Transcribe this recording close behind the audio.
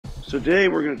So today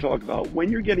we're going to talk about when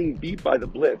you're getting beat by the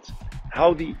blitz,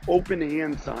 how the open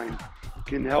hand sign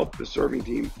can help the serving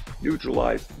team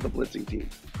neutralize the blitzing team.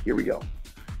 Here we go.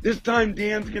 This time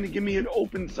Dan's going to give me an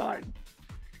open sign,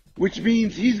 which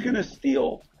means he's going to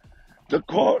steal the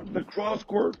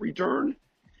cross-court return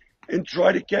and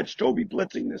try to catch Toby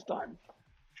blitzing this time.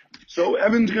 So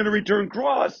Evan's going to return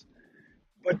cross,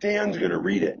 but Dan's going to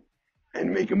read it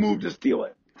and make a move to steal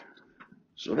it.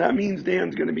 So that means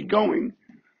Dan's going to be going.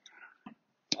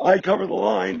 I cover the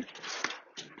line,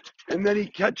 and then he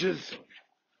catches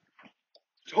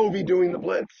Toby doing the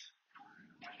blitz.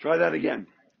 Try that again.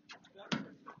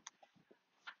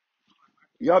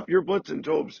 Yup, you're blitzing,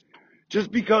 Tobes.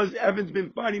 Just because Evan's been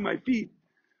finding my feet,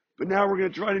 but now we're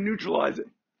going to try to neutralize it.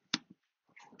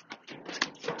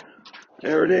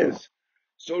 There it is.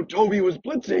 So Toby was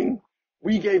blitzing,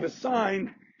 we gave a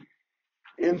sign,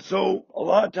 and so a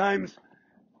lot of times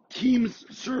teams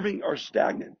serving are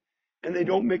stagnant and they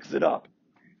don't mix it up.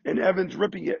 And Evan's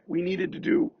ripping it. We needed to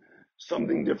do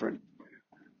something different.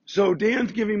 So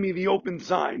Dan's giving me the open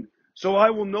sign, so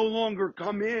I will no longer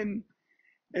come in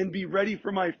and be ready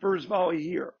for my first volley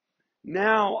here.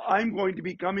 Now I'm going to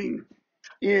be coming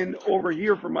in over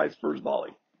here for my first volley.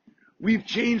 We've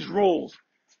changed roles.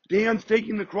 Dan's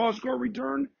taking the cross-court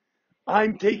return.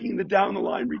 I'm taking the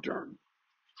down-the-line return.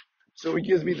 So he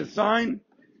gives me the sign.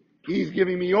 He's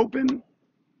giving me open.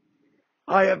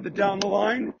 I have the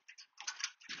down-the-line.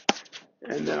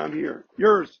 And then I'm here.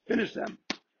 Yours. Finish them.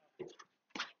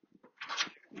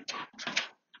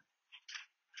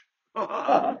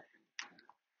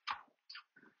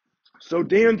 So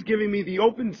Dan's giving me the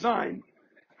open sign,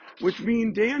 which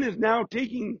means Dan is now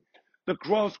taking the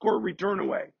cross-court return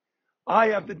away. I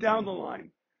have the down the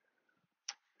line.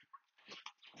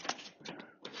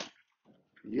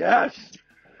 Yes.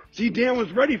 See, Dan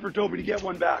was ready for Toby to get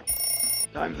one back.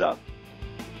 Time's up.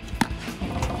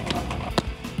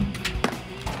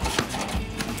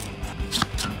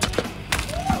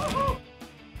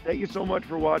 Thank you so much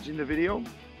for watching the video.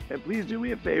 And please do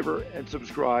me a favor and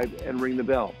subscribe and ring the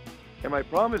bell. And my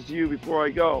promise to you before I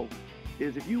go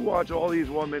is if you watch all these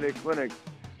 1-minute clinics,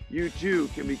 you too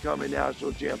can become a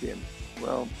national champion.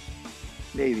 Well,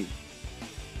 maybe.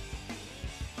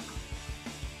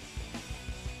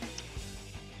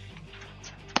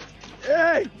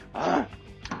 Hey!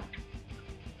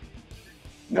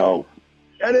 No.